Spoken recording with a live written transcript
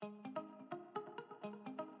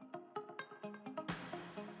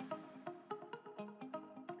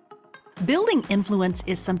Building influence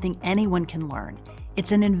is something anyone can learn.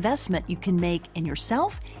 It's an investment you can make in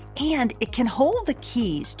yourself, and it can hold the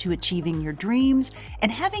keys to achieving your dreams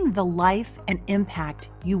and having the life and impact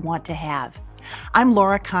you want to have. I'm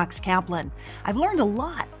Laura Cox Kaplan. I've learned a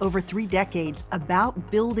lot over 3 decades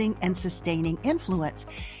about building and sustaining influence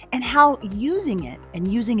and how using it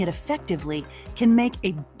and using it effectively can make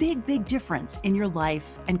a big difference in your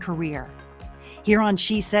life and career. Here on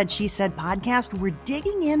She Said podcast, we're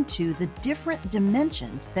digging into the different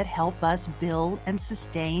dimensions that help us build and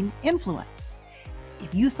sustain influence.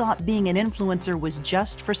 If you thought being an influencer was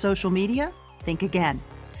just for social media, think again.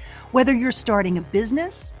 Whether you're starting a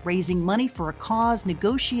business, raising money for a cause,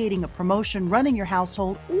 negotiating a promotion, running your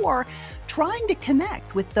household, or trying to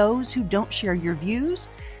connect with those who don't share your views,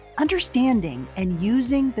 understanding and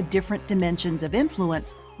using the different dimensions of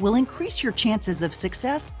influence will increase your chances of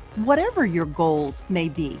success, whatever your goals may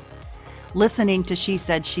be. Listening to She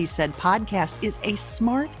Said podcast is a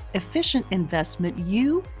smart, efficient investment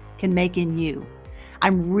you can make in you.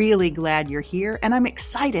 I'm really glad you're here, and I'm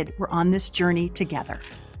excited we're on this journey together.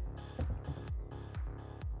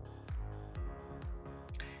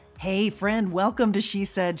 Hey friend, welcome to She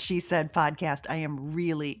Said podcast. I am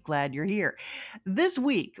really glad you're here. This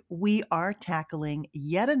week, we are tackling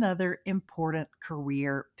yet another important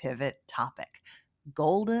career pivot topic,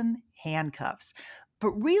 golden handcuffs.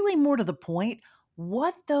 But really more to the point,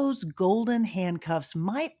 what those golden handcuffs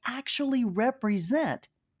might actually represent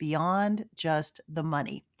beyond just the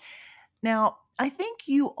money. Now, I think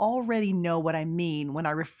you already know what I mean when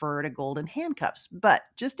I refer to golden handcuffs, but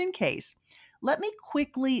just in case, let me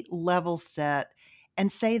quickly level set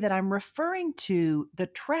and say that I'm referring to the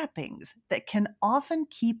trappings that can often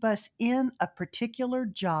keep us in a particular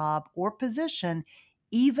job or position,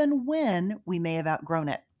 even when we may have outgrown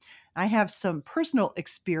it. I have some personal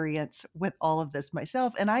experience with all of this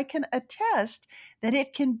myself, and I can attest that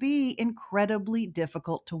it can be incredibly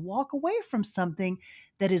difficult to walk away from something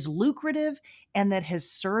that is lucrative and that has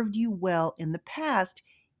served you well in the past,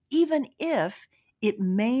 even if it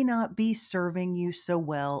may not be serving you so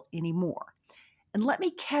well anymore. And let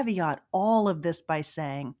me caveat all of this by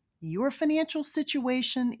saying your financial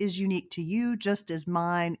situation is unique to you, just as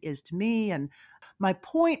mine is to me. And my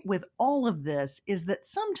point with all of this is that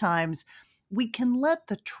sometimes we can let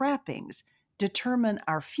the trappings determine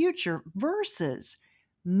our future versus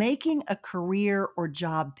making a career or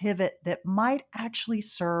job pivot that might actually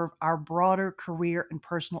serve our broader career and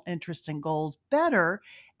personal interests and goals better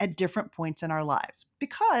at different points in our lives.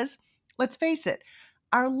 Because, let's face it,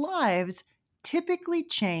 our lives typically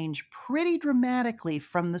change pretty dramatically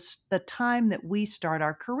from the time that we start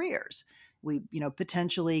our careers. We,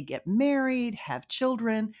 potentially get married, have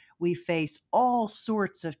children. We face all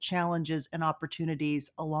sorts of challenges and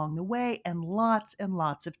opportunities along the way and lots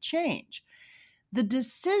of change. The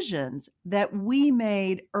decisions that we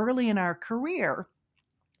made early in our career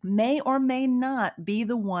may or may not be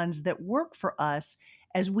the ones that work for us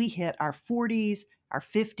as we hit our 40s, our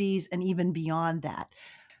 50s, and even beyond that.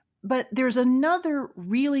 But there's another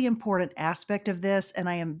really important aspect of this, and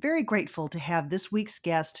I am very grateful to have this week's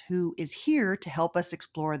guest who is here to help us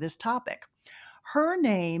explore this topic. Her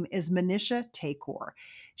name is Manisha Thakor.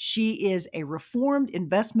 She is a reformed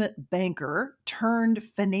investment banker turned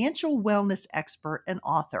financial wellness expert and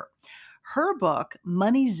author. Her book,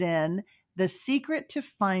 Money Zen: The Secret to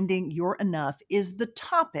Finding Your Enough, is the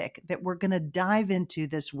topic that we're going to dive into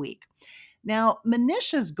this week. Now,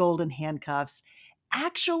 Manisha's golden handcuffs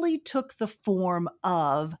actually took the form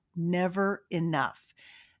of never enough.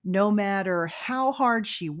 No matter how hard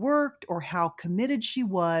she worked or how committed she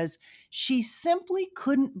was, she simply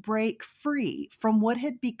couldn't break free from what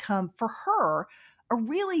had become for her a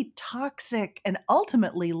really toxic and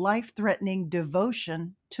ultimately life-threatening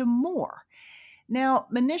devotion to more. Now,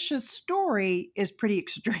 Manisha's story is pretty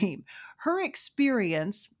extreme. Her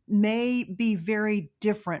experience may be very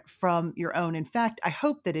different from your own. In fact, I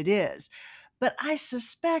hope that it is. But I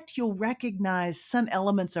suspect you'll recognize some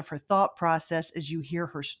elements of her thought process as you hear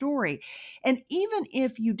her story. And even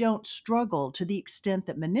if you don't struggle to the extent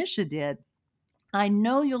that Manisha did, I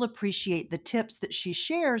know you'll appreciate the tips that she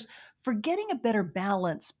shares for getting a better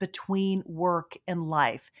balance between work and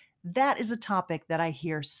life. That is a topic that I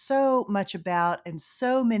hear so much about, and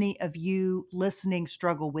so many of you listening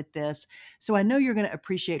struggle with this. So I know you're going to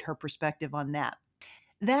appreciate her perspective on that.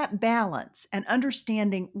 That balance and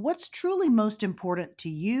understanding what's truly most important to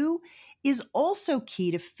you is also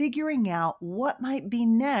key to figuring out what might be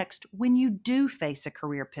next when you do face a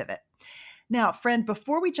career pivot. Now, friend,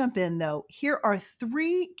 before we jump in though, here are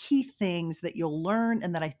 3 key things that you'll learn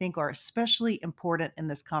and that I think are especially important in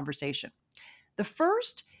this conversation. The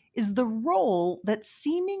first is the role that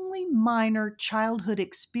seemingly minor childhood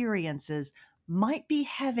experiences might be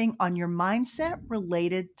having on your mindset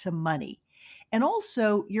related to money, and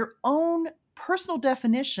also your own personal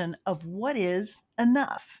definition of what is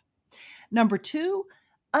enough. Number two,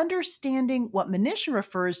 understanding what Manisha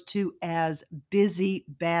refers to as busy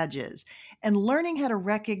badges and learning how to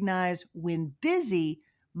recognize when busy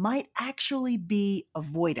might actually be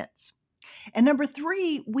avoidance. And number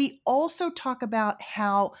three, we also talk about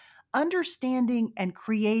how understanding and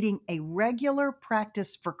creating a regular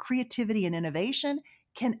practice for creativity and innovation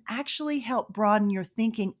can actually help broaden your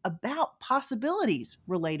thinking about possibilities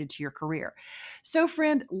related to your career. So,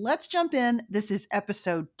 friend, let's jump in. This is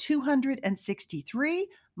episode 263,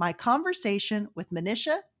 my conversation with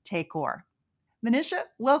Manisha Thakor. Manisha,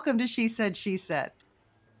 welcome to She Said, She Said.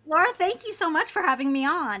 Laura, thank you so much for having me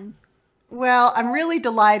on. Well, I'm really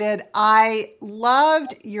delighted. I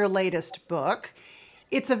loved your latest book.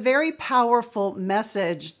 It's a very powerful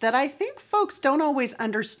message that I think folks don't always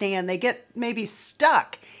understand. They get maybe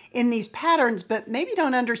stuck in these patterns, but maybe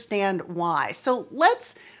don't understand why. So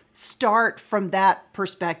let's start from that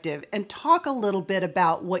perspective and talk a little bit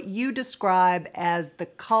about what you describe as the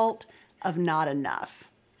cult of not enough.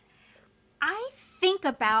 I think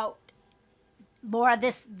about, Laura,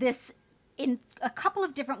 this in a couple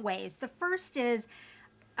of different ways. The first is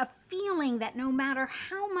a feeling that no matter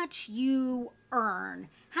how much you earn,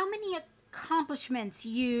 how many accomplishments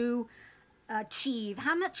you achieve,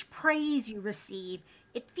 how much praise you receive,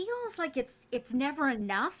 it feels like it's never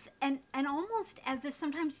enough, and almost as if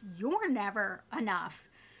sometimes you're never enough.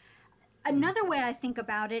 Another way I think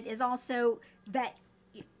about it is also that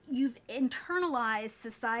you've internalized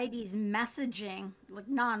society's messaging, like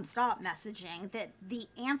nonstop messaging, that the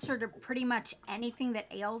answer to pretty much anything that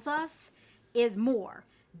ails us is more,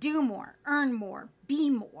 do more, earn more, be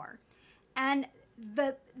more. And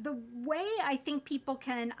the way I think people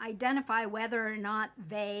can identify whether or not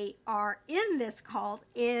they are in this cult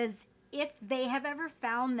is if they have ever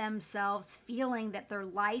found themselves feeling that their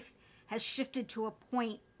life has shifted to a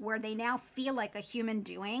point where they now feel like a human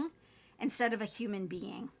doing instead of a human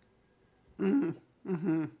being.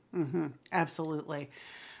 Absolutely.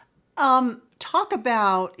 Talk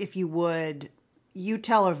about, if you would, you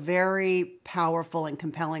tell a very powerful and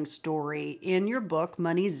compelling story in your book,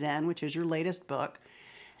 Money Zen, which is your latest book,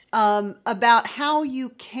 about how you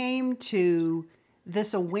came to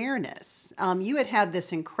this awareness. You had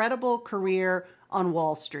this incredible career on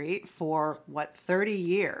Wall Street for, 30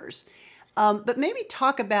 years. But maybe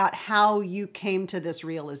talk about how you came to this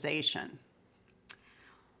realization.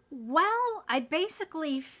 Well, I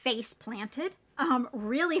basically face planted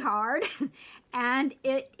really hard, and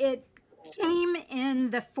it came in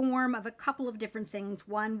the form of a couple of different things.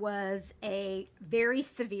 One was a very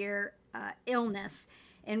severe illness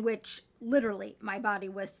in which literally my body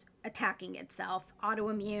was attacking itself,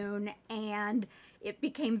 autoimmune, and it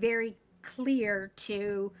became very clear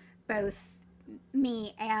to both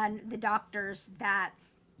me and the doctors that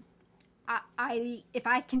if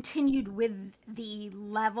I continued with the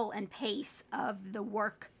level and pace of the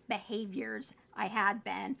work behaviors I had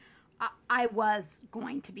been, I was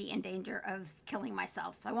going to be in danger of killing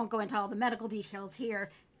myself. I won't go into all the medical details here,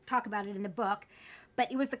 talk about it in the book, but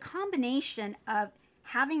it was the combination of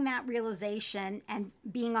having that realization and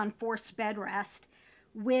being on forced bed rest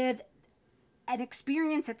with an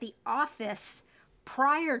experience at the office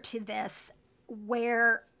prior to this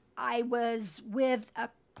where I was with a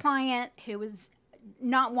client who was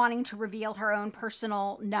not wanting to reveal her own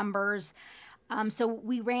personal numbers. So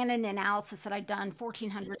we ran an analysis that I'd done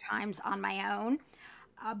 1,400 times on my own,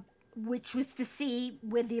 which was to see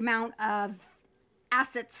with the amount of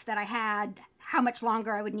assets that I had, how much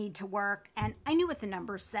longer I would need to work. And I knew what the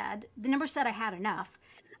numbers said. The numbers said I had enough.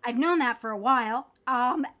 I've known that for a while.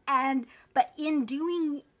 But in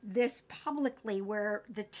doing this publicly, where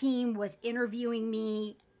the team was interviewing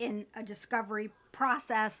me in a discovery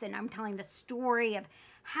process, and I'm telling the story of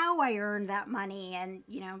how I earned that money, and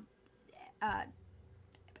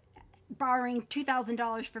borrowing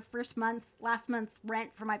 $2,000 for last month rent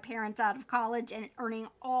for my parents out of college, and earning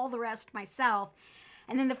all the rest myself.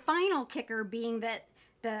 And then the final kicker being that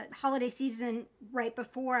the holiday season right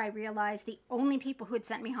before, I realized the only people who had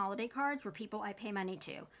sent me holiday cards were people I pay money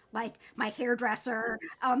to, like my hairdresser,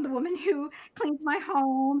 the woman who cleans my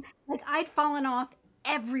home. Like, I'd fallen off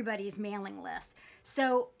everybody's mailing list.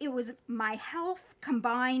 So it was my health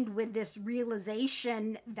combined with this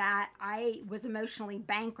realization that I was emotionally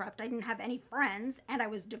bankrupt. I didn't have any friends and I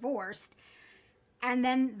was divorced. And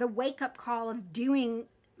then the wake up call of doing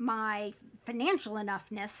my financial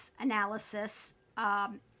enoughness analysis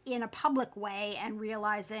in a public way and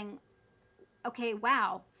realizing, okay,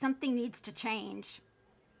 wow, something needs to change.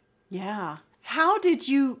 Yeah. How did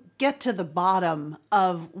you get to the bottom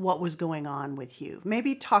of what was going on with you?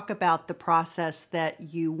 Maybe talk about the process that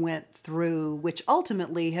you went through, which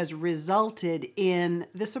ultimately has resulted in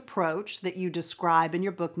this approach that you describe in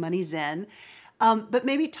your book, Money Zen. But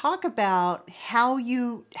maybe talk about how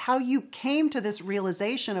you came to this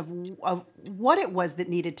realization of what it was that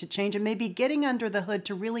needed to change, and maybe getting under the hood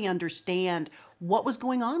to really understand what was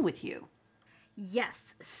going on with you.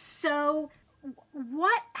 Yes. So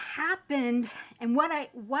what happened and what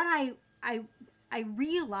I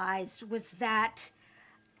realized was that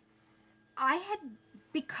I had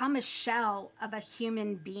become a shell of a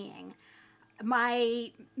human being.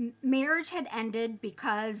 My marriage had ended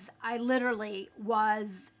because I literally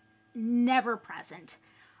was never present.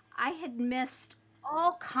 I had missed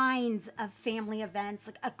all kinds of family events.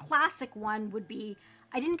 Like a classic one would be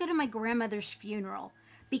I didn't go to my grandmother's funeral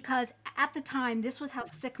because at the time, this was how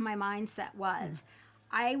sick my mindset was.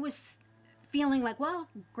 I was feeling like, well,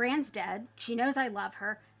 Gran's dead. She knows I love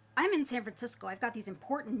her. I'm in San Francisco. I've got these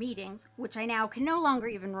important meetings, which I now can no longer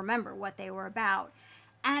even remember what they were about.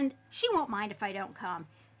 And she won't mind if I don't come.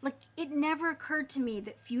 Like, it never occurred to me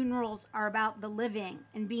that funerals are about the living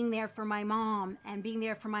and being there for my mom and being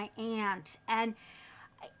there for my aunt. And,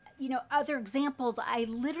 other examples, I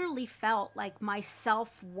literally felt like my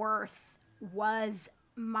self worth was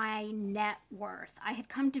my net worth. I had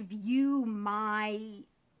come to view my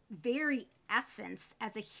very essence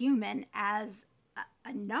as a human as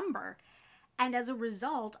a number. And as a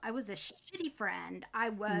result, I was a shitty friend. I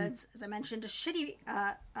was, as I mentioned, a shitty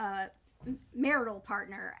marital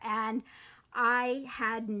partner. And I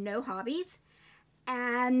had no hobbies.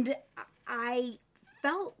 And I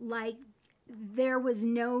felt like there was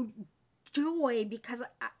no joy because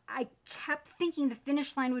I kept thinking the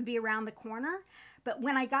finish line would be around the corner. But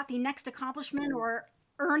when I got the next accomplishment or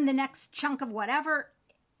earned the next chunk of whatever,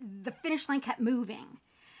 the finish line kept moving.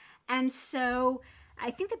 And so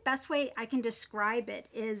I think the best way I can describe it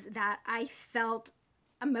is that I felt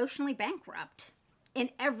emotionally bankrupt in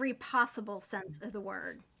every possible sense of the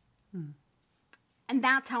word. And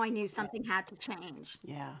that's how I knew something had to change.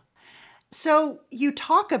 Yeah. So you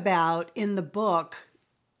talk about in the book,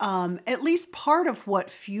 at least part of what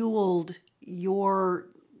fueled your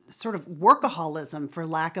sort of workaholism, for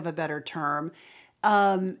lack of a better term,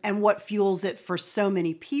 and what fuels it for so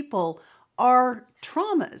many people are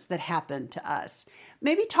traumas that happen to us.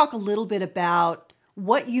 Maybe talk a little bit about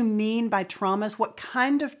what you mean by traumas, what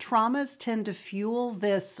kind of traumas tend to fuel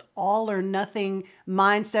this all or nothing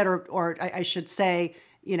mindset, or I should say,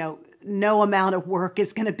 no amount of work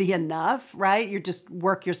is going to be enough, right? You just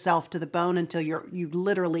work yourself to the bone until you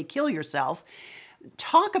literally kill yourself.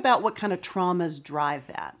 Talk about what kind of traumas drive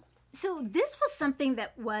that. So this was something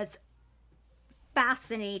that was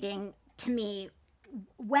fascinating to me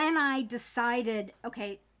when I decided,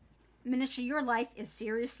 okay, Manisha, your life is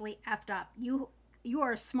seriously effed up. You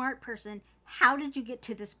are a smart person. How did you get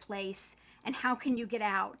to this place and how can you get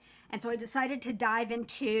out? And so I decided to dive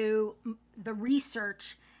into the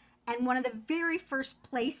research. And one of the very first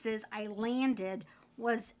places I landed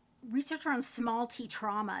was research on small t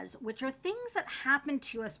traumas, which are things that happen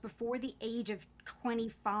to us before the age of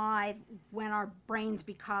 25 when our brains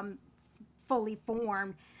become fully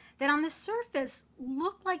formed, that on the surface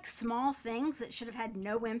look like small things that should have had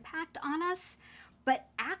no impact on us, but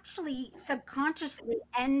actually subconsciously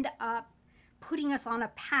end up putting us on a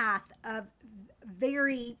path of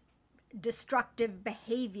very destructive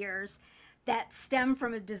behaviors that stem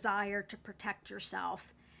from a desire to protect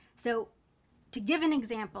yourself. So, to give an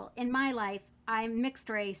example, in my life, I'm mixed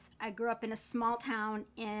race. I grew up in a small town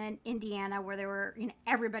in Indiana where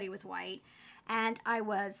everybody was white, and I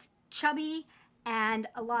was chubby. And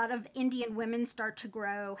a lot of Indian women start to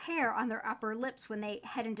grow hair on their upper lips when they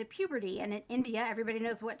head into puberty. And in India, everybody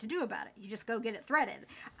knows what to do about it. You just go get it threaded.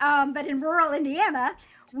 But in rural Indiana,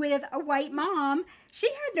 with a white mom, she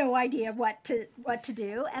had no idea what to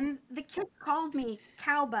do. And the kids called me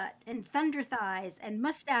cow butt and thunder thighs and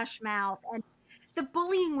mustache mouth. And the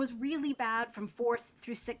bullying was really bad from 4th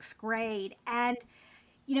through 6th grade. And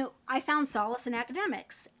I found solace in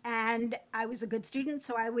academics, and I was a good student,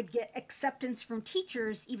 so I would get acceptance from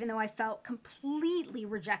teachers, even though I felt completely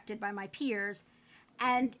rejected by my peers.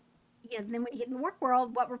 And then when you get in the work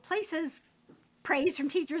world, what replaces praise from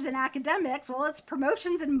teachers and academics? Well, it's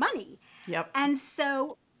promotions and money. Yep. And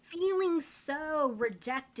so feeling so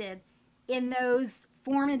rejected in those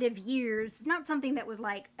formative years, not something that was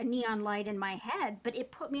like a neon light in my head, but it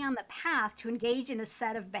put me on the path to engage in a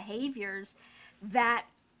set of behaviors that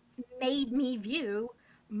made me view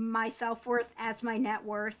my self-worth as my net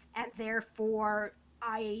worth, and therefore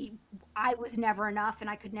I was never enough and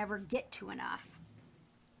I could never get to enough.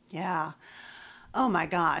 Yeah. Oh my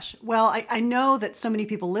gosh. Well, I know that so many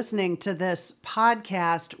people listening to this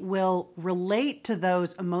podcast will relate to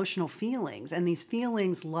those emotional feelings and these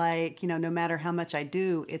feelings like, no matter how much I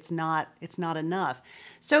do, it's not enough.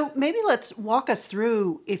 So maybe let's walk us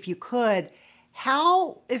through, if you could,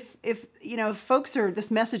 how, if folks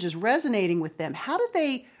this message is resonating with them, how do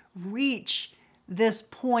they reach this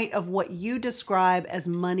point of what you describe as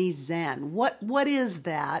money zen? What is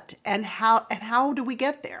that, and how do we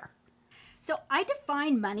get there? So I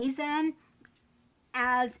define money zen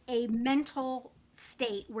as a mental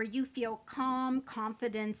state where you feel calm,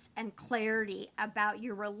 confidence, and clarity about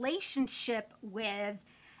your relationship with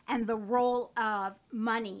and the role of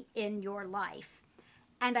money in your life.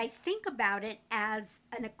 And I think about it as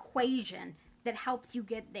an equation that helps you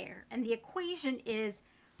get there. And the equation is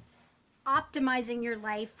optimizing your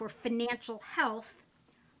life for financial health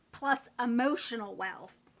plus emotional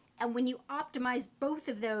wealth. And when you optimize both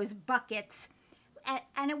of those buckets,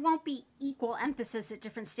 and it won't be equal emphasis at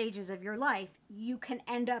different stages of your life, you can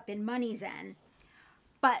end up in money zen.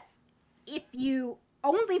 But if you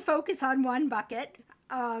only focus on one bucket,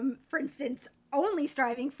 for instance, only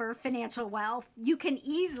striving for financial wealth, you can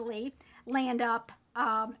easily land up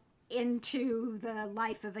into the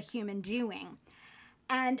life of a human doing.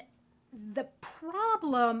 And the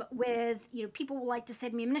problem with, people will like to say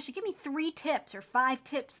to me, Manisha, give me 3 tips or 5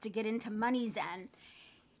 tips to get into money zen.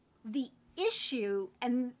 The issue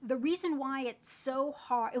and the reason why it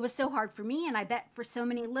was so hard for me, and I bet for so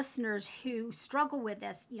many listeners who struggle with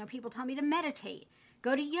this, people tell me to meditate,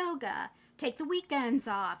 go to yoga, take the weekends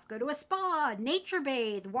off, go to a spa, nature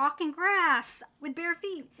bathe, walk in grass with bare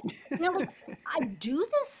feet. I do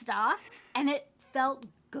this stuff and it felt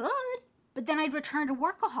good. But then I'd return to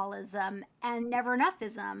workaholism and never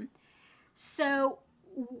enoughism. So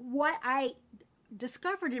what I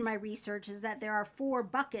discovered in my research is that there are 4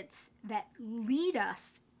 buckets that lead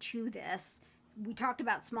us to this. We talked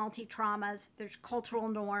about small t traumas. There's cultural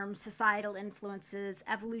norms, societal influences,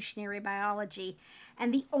 evolutionary biology.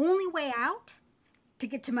 And the only way out to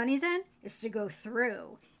get to money zen is to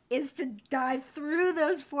dive through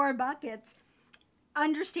those 4 buckets,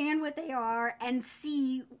 understand what they are, and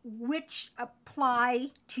see which apply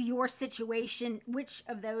to your situation, which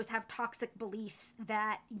of those have toxic beliefs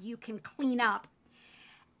that you can clean up.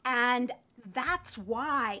 And that's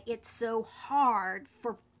why it's so hard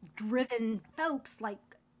for driven folks like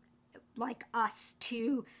us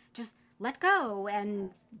to just let go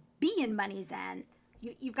and be in money zen.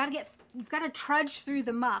 You've got to trudge through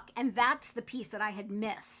the muck, and that's the piece that I had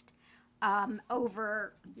missed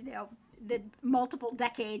over the multiple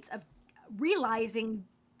decades of realizing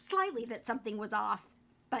slightly that something was off,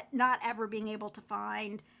 but not ever being able to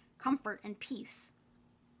find comfort and peace.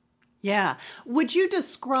 Yeah. Would you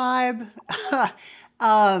describe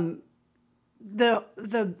the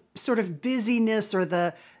sort of busyness or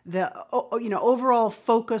the overall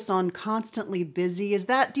focus on constantly busy?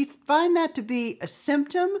 Do you find that to be a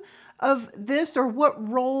symptom of this, or what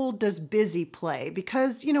role does busy play?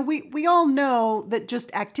 Because, we all know that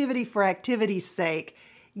just activity for activity's sake,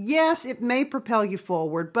 yes, it may propel you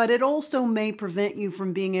forward, but it also may prevent you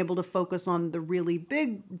from being able to focus on the really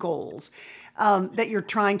big goals that you're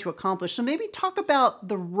trying to accomplish. So maybe talk about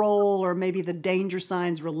the role or maybe the danger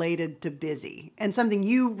signs related to busy, and something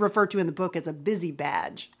you refer to in the book as a busy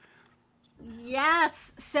badge.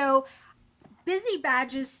 Yes. So busy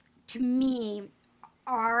badges to me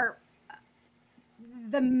are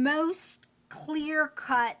the most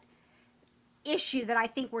clear-cut issue that I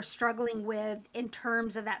think we're struggling with in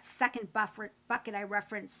terms of that second bucket I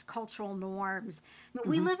referenced, cultural norms. I mean,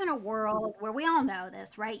 we live in a world where we all know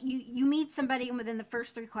this, right? You meet somebody, and within the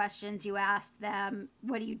first 3 questions you ask them,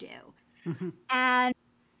 what do you do? And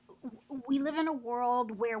we live in a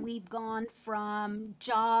world where we've gone from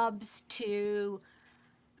jobs to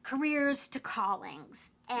careers to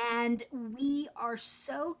callings, and we are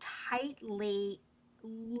so tightly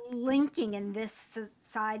linking in this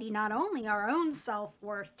society not only our own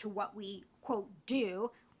self-worth to what we quote do,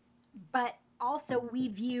 but also we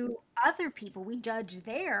view other people, we judge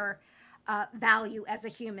their value as a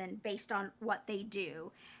human based on what they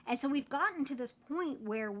do. And so we've gotten to this point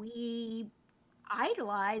where we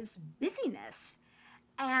idolize busyness,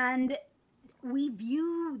 and we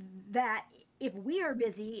view that if we are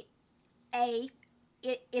busy,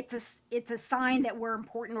 it's a sign that we're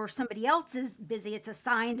important, or somebody else is busy, it's a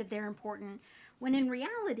sign that they're important. When in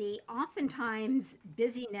reality, oftentimes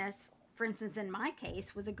busyness for instance, in my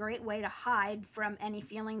case, was a great way to hide from any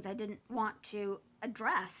feelings I didn't want to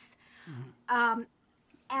address.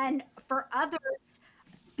 And for others,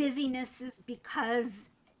 busyness is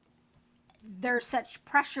because there's such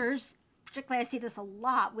pressures. Particularly, I see this a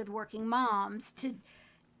lot with working moms, to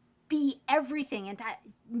be everything and to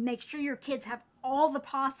make sure your kids have all the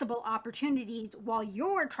possible opportunities while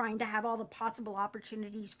you're trying to have all the possible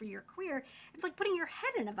opportunities for your career. It's like putting your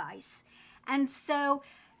head in a vice. And so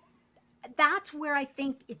that's where I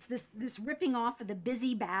think it's this ripping off of the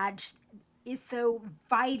busy badge is so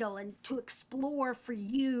vital, and to explore for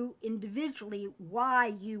you individually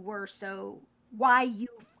why you are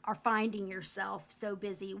finding yourself so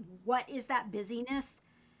busy. What is that busyness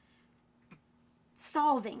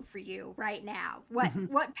solving for you right now? What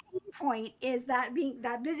pain point is that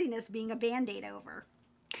busyness being a band-aid over?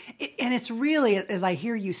 And it's really, as I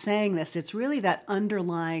hear you saying this, it's really that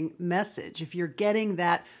underlying message. If you're getting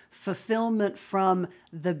that fulfillment from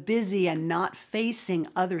the busy and not facing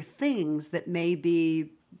other things that may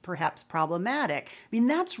be perhaps problematic, I mean,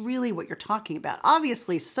 that's really what you're talking about.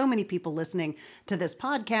 Obviously, so many people listening to this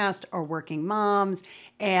podcast are working moms,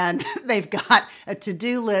 and they've got a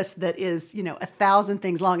to-do list that is, 1,000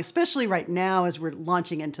 things long, especially right now as we're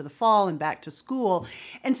launching into the fall and back to school.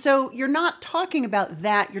 And so you're not talking about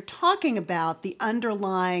that. You're talking about the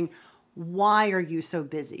underlying, why are you so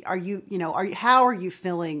busy? How are you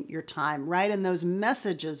filling your time, right? And those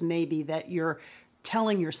messages maybe that you're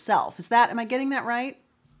telling yourself. Am I getting that right?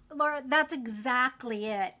 Laura, that's exactly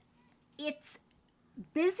it. It's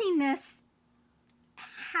busyness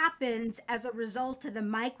happens as a result of the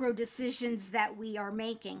micro decisions that we are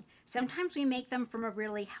making. Sometimes we make them from a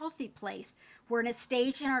really healthy place. We're in a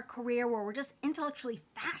stage in our career where we're just intellectually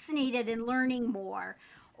fascinated in learning more.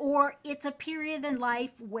 Or it's a period in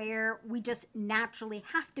life where we just naturally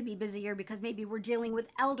have to be busier because maybe we're dealing with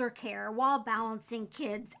elder care while balancing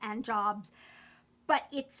kids and jobs. But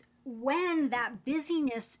it's when that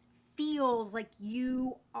busyness feels like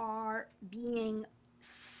you are being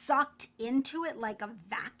sucked into it like a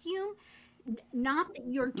vacuum, not that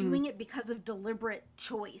you're doing it because of deliberate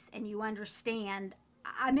choice, and you understand,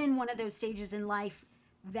 I'm in one of those stages in life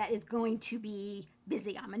that is going to be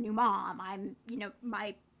busy. I'm a new mom.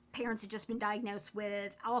 My parents have just been diagnosed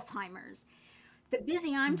with Alzheimer's. The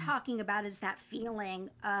busy I'm talking about is that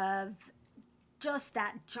feeling of just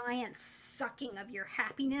that giant sucking of your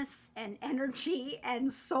happiness and energy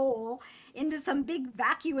and soul into some big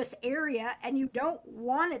vacuous area, and you don't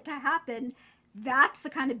want it to happen. That's the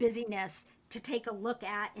kind of busyness to take a look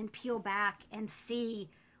at and peel back and see,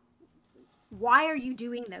 why are you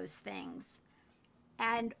doing those things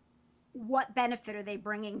and what benefit are they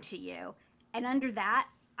bringing to you? And under that,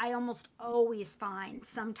 I almost always find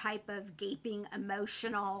some type of gaping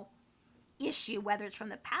emotional issue, whether it's from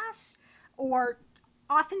the past or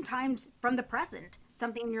oftentimes from the present,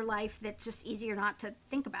 something in your life that's just easier not to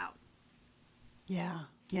think about.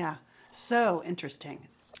 Yeah. So interesting.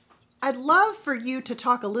 I'd love for you to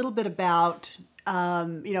talk a little bit about,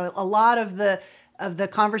 a lot of the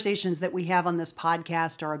conversations that we have on this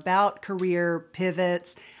podcast are about career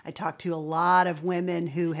pivots. I talk to a lot of women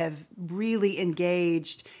who have really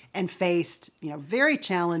engaged and faced, very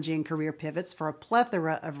challenging career pivots for a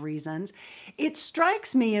plethora of reasons. It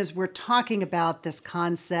strikes me as we're talking about this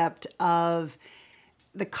concept of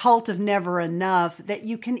the cult of never enough, that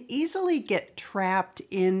you can easily get trapped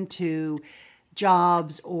into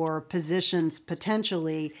jobs or positions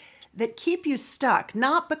potentially that keep you stuck,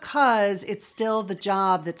 not because it's still the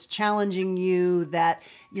job that's challenging you, that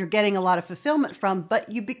you're getting a lot of fulfillment from, but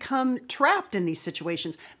you become trapped in these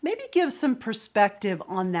situations. Maybe give some perspective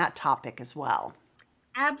on that topic as well.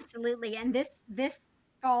 Absolutely. And this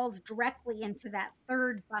falls directly into that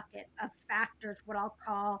third bucket of factors, what I'll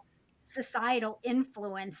call societal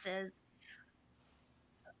influences.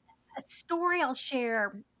 A story I'll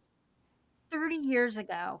share: 30 years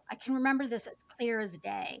ago, I can remember this as clear as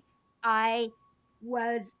day. I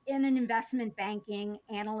was in an investment banking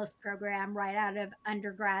analyst program right out of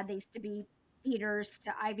undergrad. They used to be feeders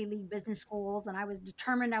to Ivy League business schools, and I was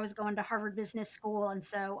determined I was going to Harvard Business School. And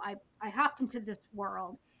so I hopped into this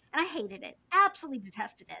world, and I hated it, absolutely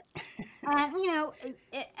detested it.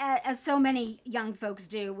 And, as so many young folks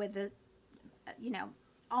do with the,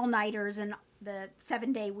 all-nighters and the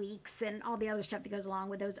 7-day weeks and all the other stuff that goes along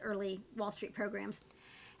with those early Wall Street programs.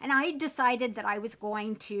 And I decided that I was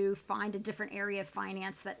going to find a different area of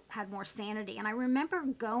finance that had more sanity. And I remember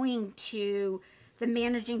going to the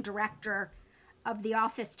managing director of the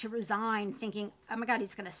office to resign, thinking, oh my God,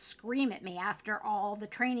 he's going to scream at me after all the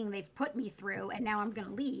training they've put me through, and now I'm going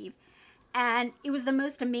to leave. And it was the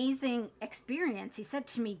most amazing experience. He said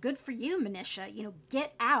to me, "Good for you, Manisha.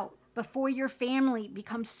 Get out before your family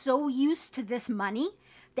becomes so used to this money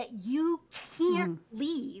that you can't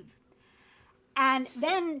leave." And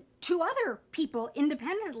then two other people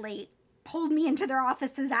independently pulled me into their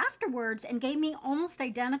offices afterwards and gave me almost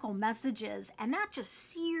identical messages. And that just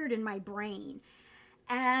seared in my brain.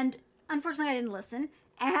 And unfortunately, I didn't listen.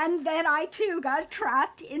 And then I too got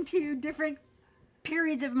trapped into different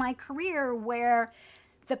periods of my career where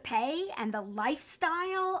the pay and the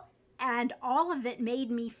lifestyle and all of it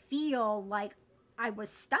made me feel like I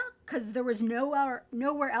was stuck because there was nowhere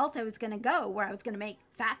else I was going to go where I was going to make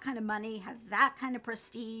that kind of money, have that kind of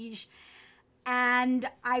prestige. And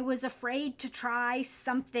I was afraid to try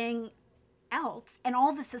something else. And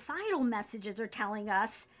all the societal messages are telling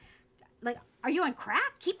us, like, are you on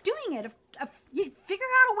crack? Keep doing it. If you figure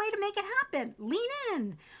out a way to make it happen, lean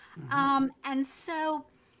in. And so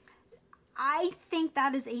I think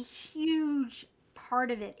that is a huge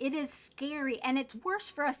part of it. It is scary, and it's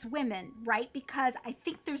worse for us women, right? Because I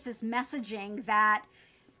think there's this messaging that,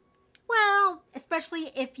 well,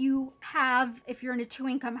 especially if you're in a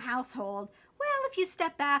two-income household, well, if you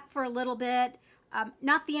step back for a little bit,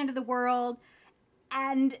 not the end of the world.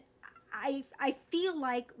 And I feel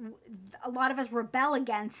like a lot of us rebel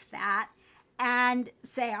against that and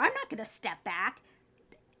say, I'm not going to step back.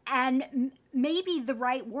 And maybe the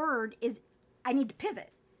right word is I need to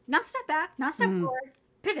pivot. Not step back, not step forward,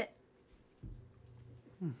 pivot.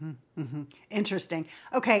 Interesting.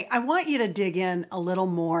 Okay, I want you to dig in a little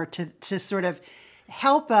more to sort of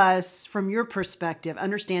help us, from your perspective,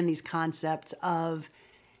 understand these concepts of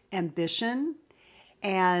ambition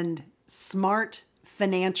and smart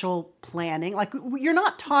financial planning. Like, you're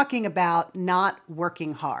not talking about not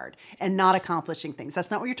working hard and not accomplishing things. That's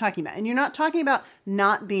not what you're talking about. And you're not talking about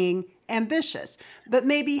not being ambitious, but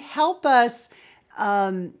maybe help us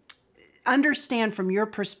understand from your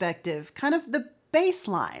perspective kind of the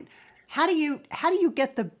baseline. How do you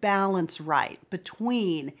get the balance right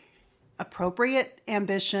between appropriate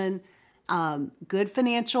ambition, good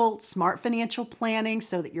smart financial planning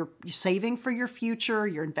so that you're saving for your future,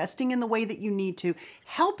 you're investing in the way that you need to?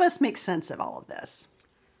 Help us make sense of all of this.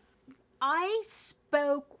 I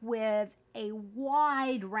spoke with a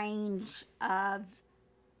wide range of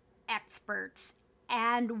experts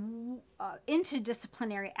and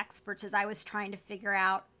interdisciplinary experts as I was trying to figure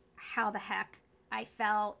out how the heck I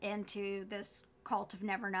fell into this cult of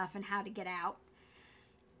never enough and how to get out.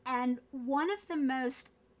 And one of the most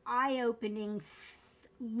eye-opening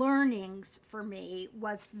learnings for me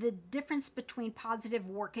was the difference between positive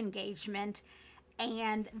work engagement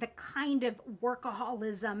and the kind of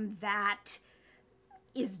workaholism that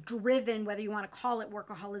is driven, whether you want to call it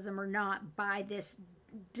workaholism or not, by this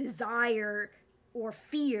desire or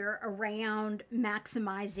fear around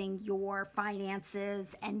maximizing your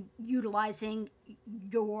finances and utilizing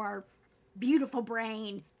your beautiful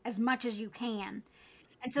brain as much as you can.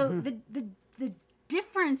 And so the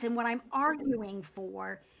difference in what I'm arguing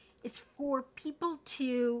for is for people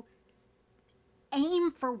to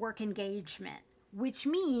aim for work engagement, which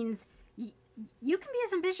means you can be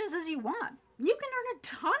as ambitious as you want. You can earn a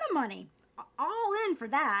ton of money, all in for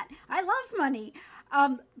that. I love money.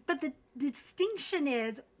 But the distinction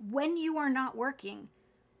is when you are not working,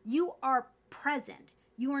 you are present.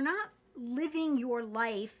 You are not living your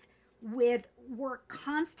life with work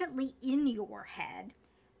constantly in your head,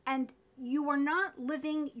 and you are not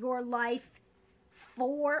living your life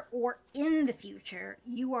for or in the future.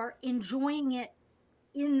 You are enjoying it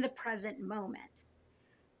in the present moment.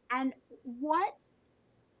 And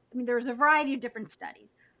there's a variety of different studies.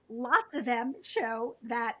 Lots of them show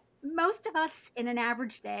that most of us in an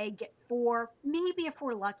average day get maybe if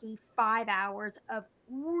we're lucky, 5 hours of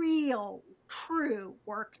real, true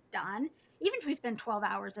work done, even if we spend 12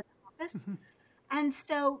 hours in the office. And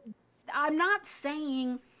so I'm not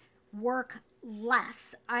saying work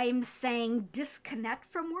less. I'm saying disconnect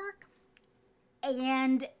from work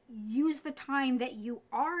and use the time that you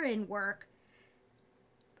are in work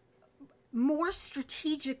more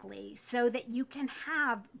strategically so that you can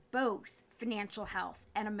have both financial health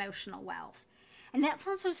and emotional wealth. And that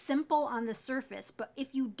sounds so simple on the surface, but if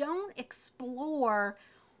you don't explore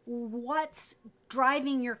what's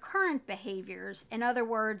driving your current behaviors, in other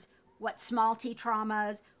words, what small t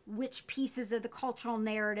traumas, which pieces of the cultural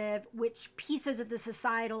narrative, which pieces of the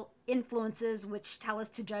societal influences which tell us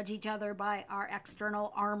to judge each other by our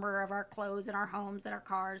external armor of our clothes and our homes and our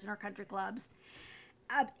cars and our country clubs.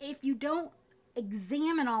 If you don't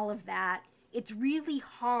examine all of that, it's really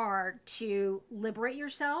hard to liberate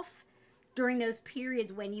yourself during those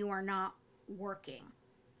periods when you are not working.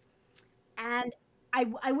 And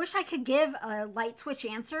I wish I could give a light switch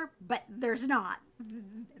answer, but there's not.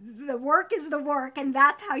 The work is the work, and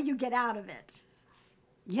that's how you get out of it.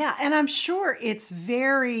 Yeah, and I'm sure it's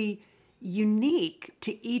very unique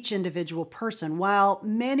to each individual person. While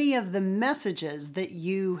many of the messages that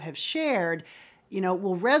you have shared,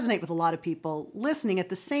 will resonate with a lot of people listening, at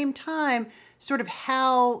the same time, sort of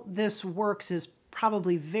how this works is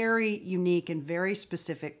probably very unique and very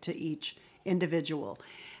specific to each individual.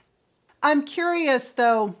 I'm curious,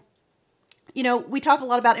 though, we talk a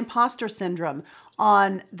lot about imposter syndrome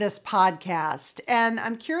on this podcast, and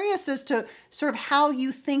I'm curious as to sort of how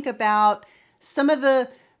you think about some of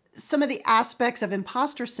the aspects of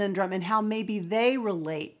imposter syndrome and how maybe they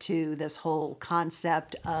relate to this whole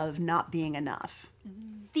concept of not being enough.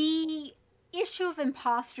 The issue of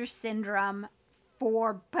imposter syndrome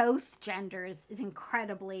for both genders is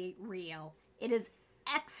incredibly real. It is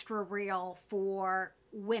extra real for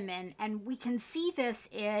women, and we can see this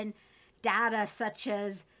in data such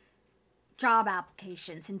as job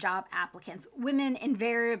applications and job applicants. Women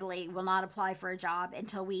invariably will not apply for a job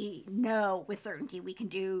until we know with certainty we can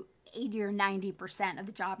do 80 or 90% of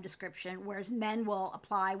the job description, whereas men will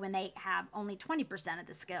apply when they have only 20% of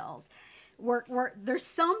the skills. There's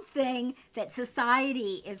something that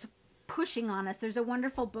society is pushing on us. There's a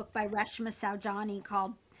wonderful book by Reshma Saujani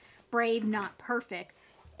called Brave, Not Perfect,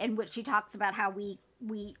 in which she talks about how we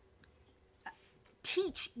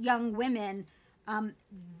teach young women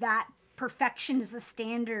that perfection is the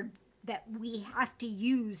standard that we have to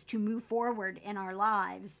use to move forward in our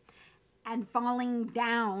lives, and falling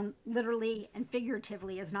down literally and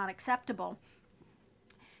figuratively is not acceptable.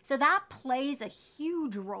 So that plays a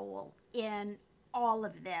huge role in all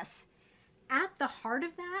of this. At the heart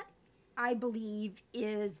of that, I believe,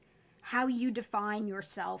 is how you define your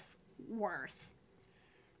self-worth.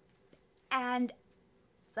 And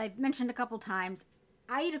as I've mentioned a couple times,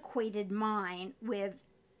 I had equated mine with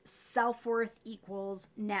self-worth equals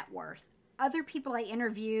net worth. Other people I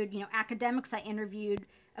interviewed, academics I interviewed,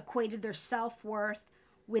 equated their self-worth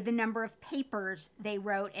with the number of papers they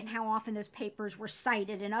wrote and how often those papers were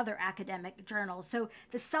cited in other academic journals. So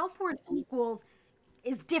the self-worth equals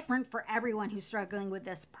is different for everyone who's struggling with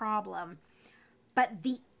this problem. But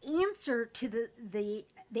the answer to the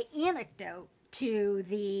antidote to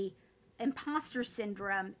the imposter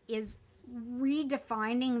syndrome is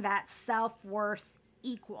redefining that self-worth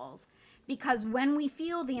equals. Because when we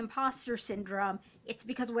feel the imposter syndrome, it's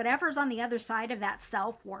because whatever's on the other side of that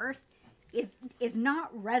self-worth is not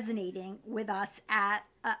resonating with us at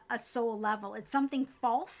a soul level. It's something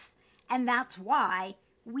false, and that's why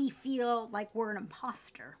we feel like we're an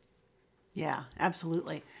imposter. Yeah,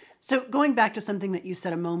 absolutely. So going back to something that you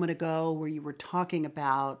said a moment ago where you were talking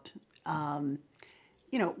about,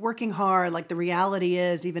 working hard, like the reality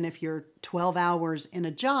is, even if you're 12 hours in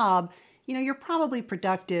a job, you're probably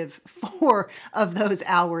productive 4 of those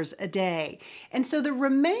hours a day. And so the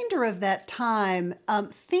remainder of that time,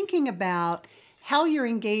 thinking about how you're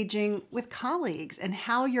engaging with colleagues and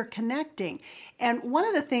how you're connecting. And one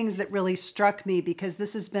of the things that really struck me, because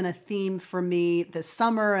this has been a theme for me this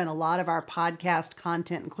summer, and a lot of our podcast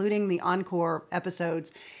content, including the Encore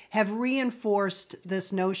episodes, have reinforced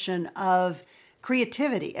this notion of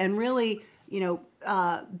creativity and really,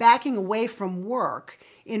 backing away from work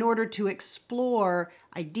in order to explore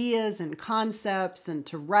ideas and concepts and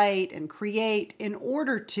to write and create in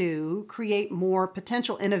order to create more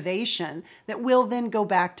potential innovation that we'll then go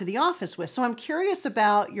back to the office with. So I'm curious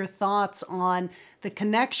about your thoughts on the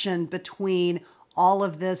connection between all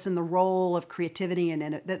of this and the role of creativity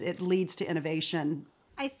and that it leads to innovation.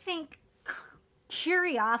 I think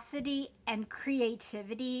curiosity and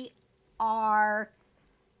creativity are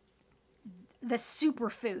the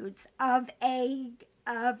superfoods of a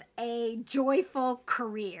joyful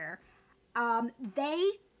career. They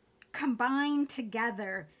combine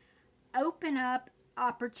together, open up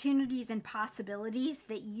opportunities and possibilities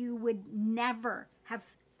that you would never have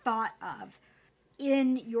thought of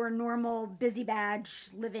in your normal busy badge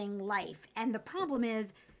living life. And the problem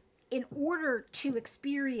is, in order to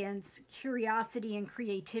experience curiosity and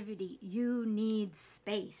creativity, you need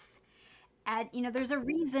space. And, there's a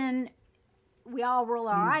reason we all roll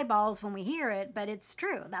our eyeballs when we hear it, but it's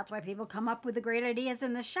true. That's why people come up with the great ideas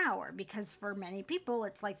in the shower, because for many people,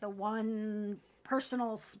 it's like the one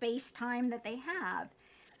personal space time that they have.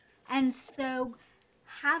 And so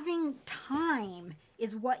having time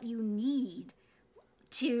is what you need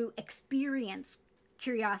to experience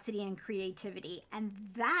curiosity and creativity. And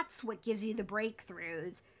that's what gives you the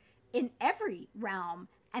breakthroughs in every realm.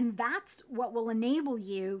 And that's what will enable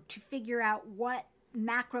you to figure out what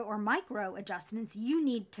macro or micro adjustments you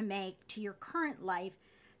need to make to your current life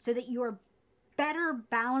so that you're better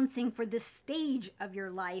balancing for this stage of your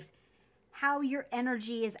life how your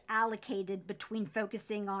energy is allocated between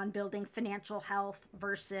focusing on building financial health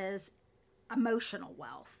versus emotional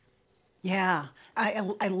wealth. Yeah,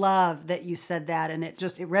 I love that you said that, and it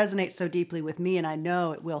resonates so deeply with me, and I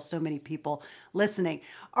know it will so many people listening.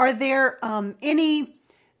 Are there any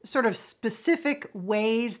sort of specific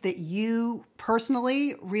ways that you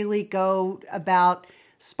personally really go about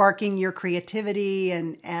sparking your creativity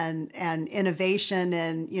and innovation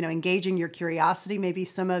and engaging your curiosity? Maybe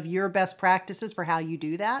some of your best practices for how you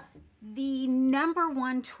do that? The number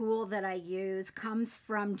one tool that I use comes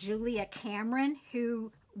from Julia Cameron,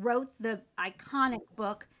 who wrote the iconic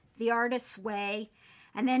book, The Artist's Way.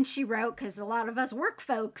 And then she wrote, because a lot of us work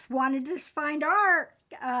folks wanted to find our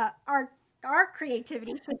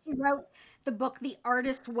creativity. So she wrote the book, The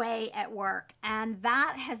Artist's Way at Work. And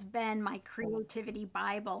that has been my creativity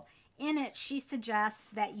Bible. In it, she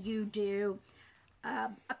suggests that you do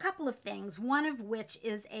a couple of things, one of which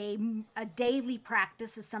is a daily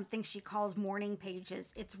practice of something she calls morning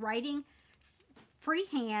pages. It's writing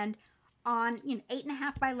freehand on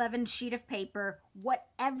 8.5 by 11 sheet of paper,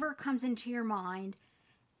 whatever comes into your mind.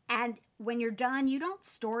 And when you're done, you don't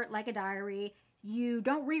store it like a diary. You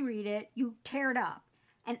don't reread it. You tear it up.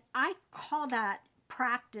 And I call that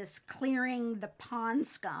practice clearing the pond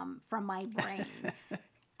scum from my brain.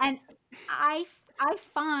 And I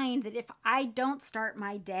find that if I don't start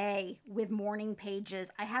my day with morning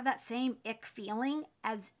pages, I have that same ick feeling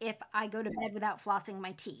as if I go to bed without flossing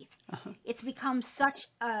my teeth. It's become such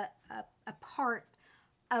a part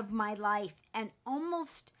of my life, and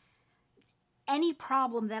almost any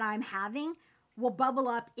problem that I'm having will bubble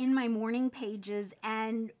up in my morning pages,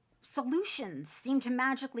 and solutions seem to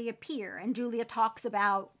magically appear. And Julia talks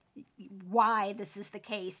about why this is the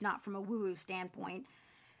case, not from a woo-woo standpoint.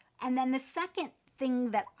 And then the second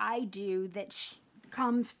thing that I do that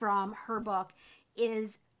comes from her book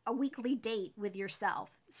is a weekly date with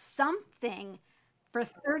yourself. Something for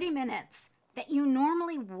 30 minutes that you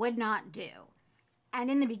normally would not do.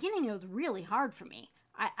 And in the beginning, it was really hard for me.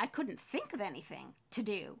 I couldn't think of anything to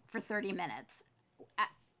do for 30 minutes.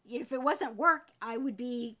 If it wasn't work, I would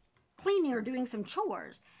be cleaning or doing some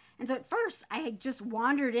chores. And so at first, I had just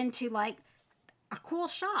wandered into like a cool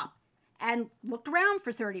shop and looked around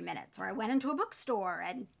for 30 minutes, or I went into a bookstore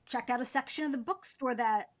and checked out a section of the bookstore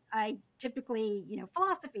that I typically,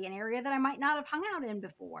 philosophy, an area that I might not have hung out in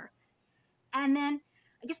before. And then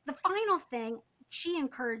I guess the final thing she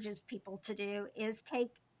encourages people to do is take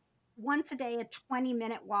once a day a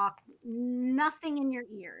 20-minute walk, nothing in your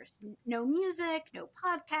ears, no music, no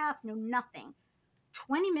podcast, no nothing.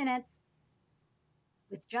 20 minutes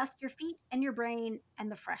with just your feet and your brain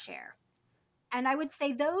and the fresh air. And I would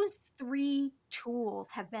say those three tools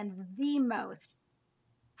have been the most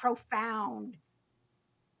profound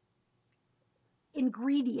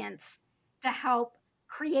ingredients to help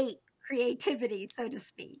create creativity, so to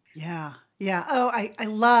speak. Yeah. Yeah. Oh, I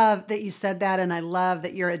love that you said that. And I love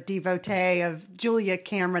that you're a devotee of Julia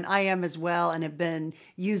Cameron. I am as well, and have been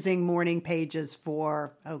using morning pages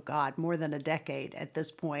for, oh God, more than a decade at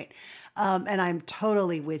this point. And I'm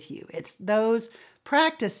totally with you. It's those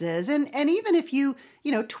practices. And even if you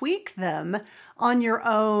tweak them on your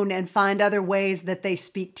own and find other ways that they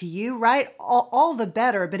speak to you, right? All the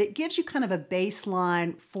better. But it gives you kind of a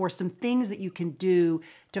baseline for some things that you can do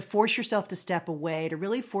to force yourself to step away, to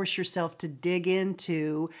really force yourself to dig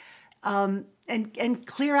into and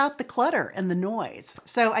clear out the clutter and the noise.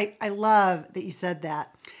 So I love that you said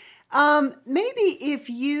that. Maybe if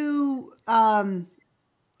you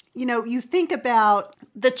you think about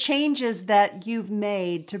the changes that you've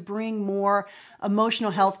made to bring more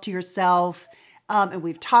emotional health to yourself. And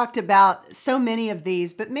we've talked about so many of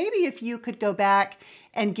these, but maybe if you could go back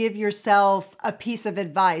and give yourself a piece of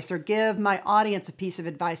advice, or give my audience a piece of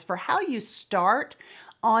advice for how you start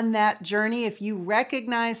on that journey. If you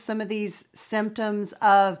recognize some of these symptoms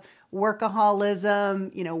of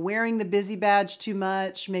workaholism, wearing the busy badge too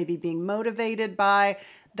much, maybe being motivated by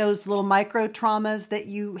those little micro traumas that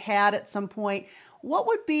you had at some point, what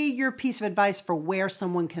would be your piece of advice for where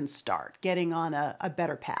someone can start getting on a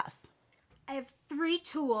better path? I have 3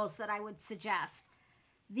 tools that I would suggest.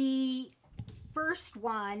 The first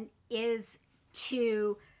one is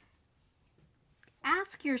to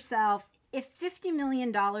ask yourself, if $50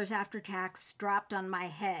 million after tax dropped on my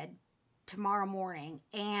head tomorrow morning,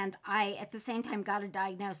 and I at the same time got a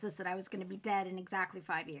diagnosis that I was going to be dead in exactly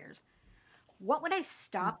 5 years, what would I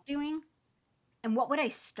stop doing and what would I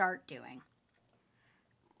start doing?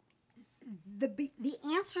 the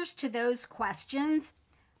answers to those questions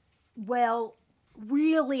will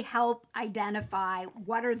really help identify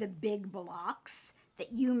what are the big blocks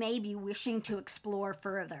that you may be wishing to explore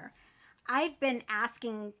further. I've been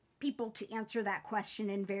asking people to answer that question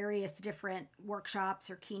in various different workshops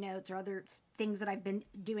or keynotes or other things that I've been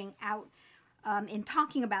doing out in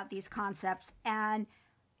talking about these concepts, and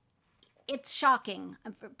it's shocking.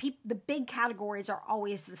 The big categories are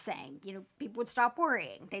always the same. People would stop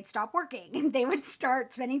worrying, they'd stop working, and they would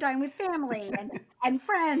start spending time with family and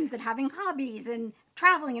friends and having hobbies and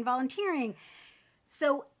traveling and volunteering.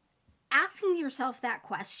 So asking yourself that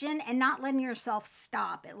question and not letting yourself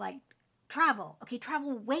stop at like travel. Okay,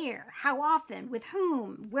 travel where? How often? With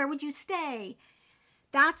whom? Where would you stay?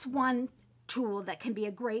 That's one tool that can be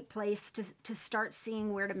a great place to start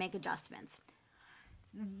seeing where to make adjustments.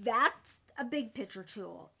 That's a big picture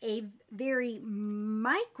tool. A very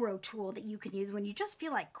micro tool that you can use when you just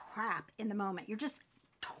feel like crap in the moment. You're just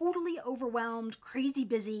totally overwhelmed, crazy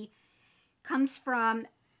busy. Comes from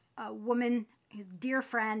a woman, a dear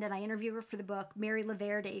friend, and I interviewed her for the book, Mary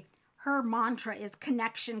Laverde. Her mantra is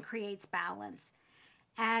connection creates balance.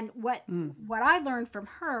 And what I learned from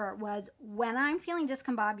her was when I'm feeling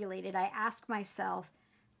discombobulated, I ask myself,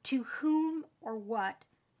 to whom or what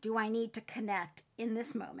do I need to connect in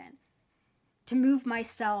this moment to move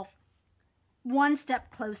myself one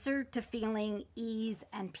step closer to feeling ease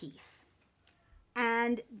and peace?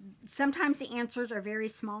 And sometimes the answers are very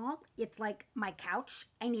small. It's like my couch.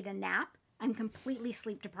 I need a nap. I'm completely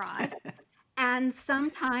sleep deprived. And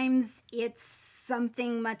sometimes it's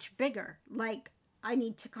something much bigger, like I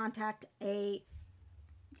need to contact a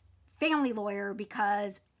family lawyer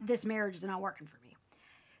because this marriage is not working for me.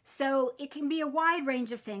 So it can be a wide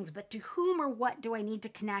range of things, but to whom or what do I need to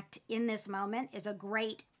connect in this moment is a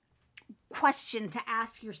great question to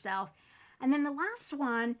ask yourself. And then the last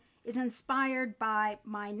one is inspired by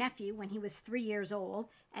my nephew when he was 3 years old,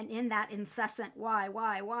 and in that incessant why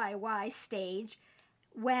stage,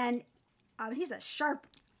 when he's a sharp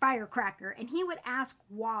firecracker, and he would ask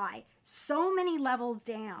why so many levels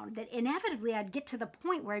down that inevitably I'd get to the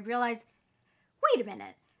point where I'd realize, wait a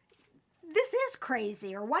minute, this is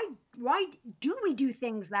crazy, or why do we do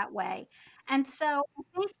things that way? And so I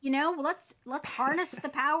think, let's harness the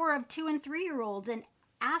power of 2 and 3 year olds and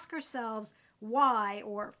ask ourselves why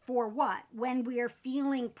or for what when we are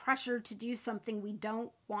feeling pressured to do something we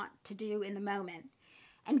don't want to do in the moment.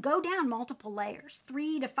 And go down multiple layers,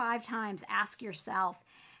 3 to 5 times, ask yourself.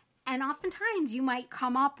 And oftentimes you might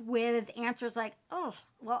come up with answers like, oh,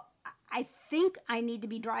 well, I think I need to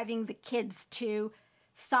be driving the kids to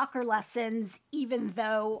soccer lessons, even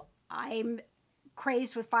though I'm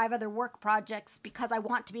crazed with 5 other work projects because I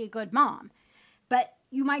want to be a good mom. But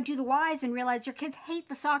you might do the whys and realize your kids hate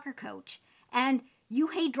the soccer coach and you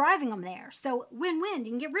hate driving them there. So win-win,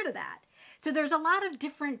 you can get rid of that. So there's a lot of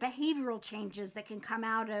different behavioral changes that can come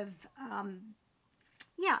out of,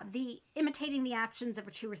 the imitating the actions of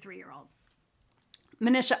a 2 or 3 year old.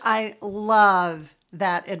 Manisha, I love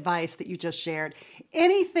that advice that you just shared.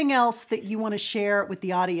 Anything else that you want to share with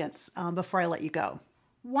the audience before I let you go?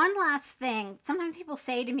 One last thing. Sometimes people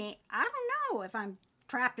say to me, I don't know if I'm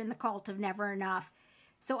trapped in the cult of never enough.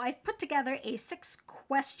 So I've put together a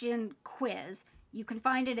 6-question quiz. You can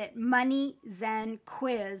find it at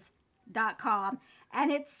moneyzenquiz.com.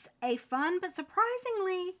 And it's a fun but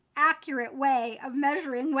surprisingly accurate way of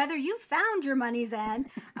measuring whether you found your money zen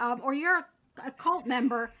or you're a cult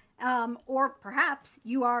member, or perhaps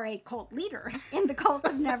you are a cult leader in the cult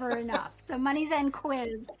of never enough. So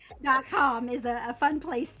moneyzenquiz.com is a fun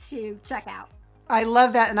place to check out. I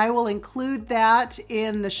love that, and I will include that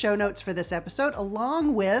in the show notes for this episode,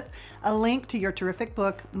 along with a link to your terrific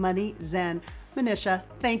book, Money Zen. Manisha,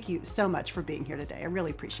 thank you so much for being here today. I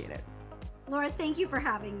really appreciate it. Laura, thank you for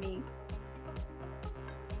having me.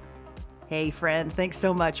 Hey, friend, thanks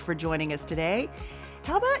so much for joining us today.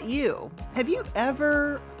 How about you? Have you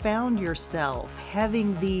ever found yourself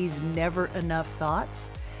having these never enough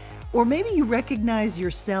thoughts? Or maybe you recognize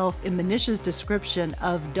yourself in Manisha's description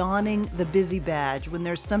of donning the busy badge when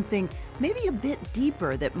there's something maybe a bit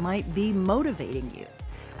deeper that might be motivating you.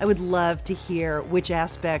 I would love to hear which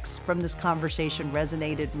aspects from this conversation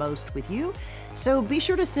resonated most with you. So be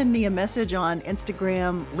sure to send me a message on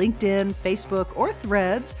Instagram, LinkedIn, Facebook, or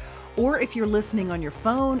Threads. Or if you're listening on your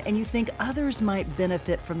phone and you think others might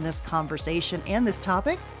benefit from this conversation and this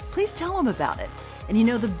topic, please tell them about it. And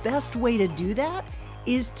the best way to do that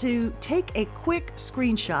is to take a quick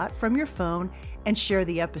screenshot from your phone and share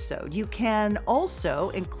the episode. You can also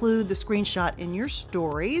include the screenshot in your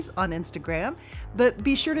stories on Instagram, but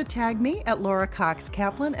be sure to tag me at Laura Cox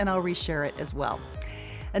Kaplan and I'll reshare it as well.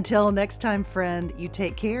 Until next time, friend, you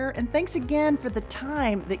take care, and thanks again for the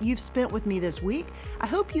time that you've spent with me this week. I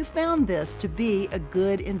hope you found this to be a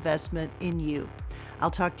good investment in you. I'll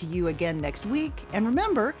talk to you again next week, and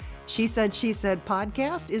remember, She Said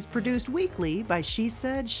podcast is produced weekly by She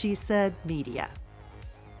Said Media.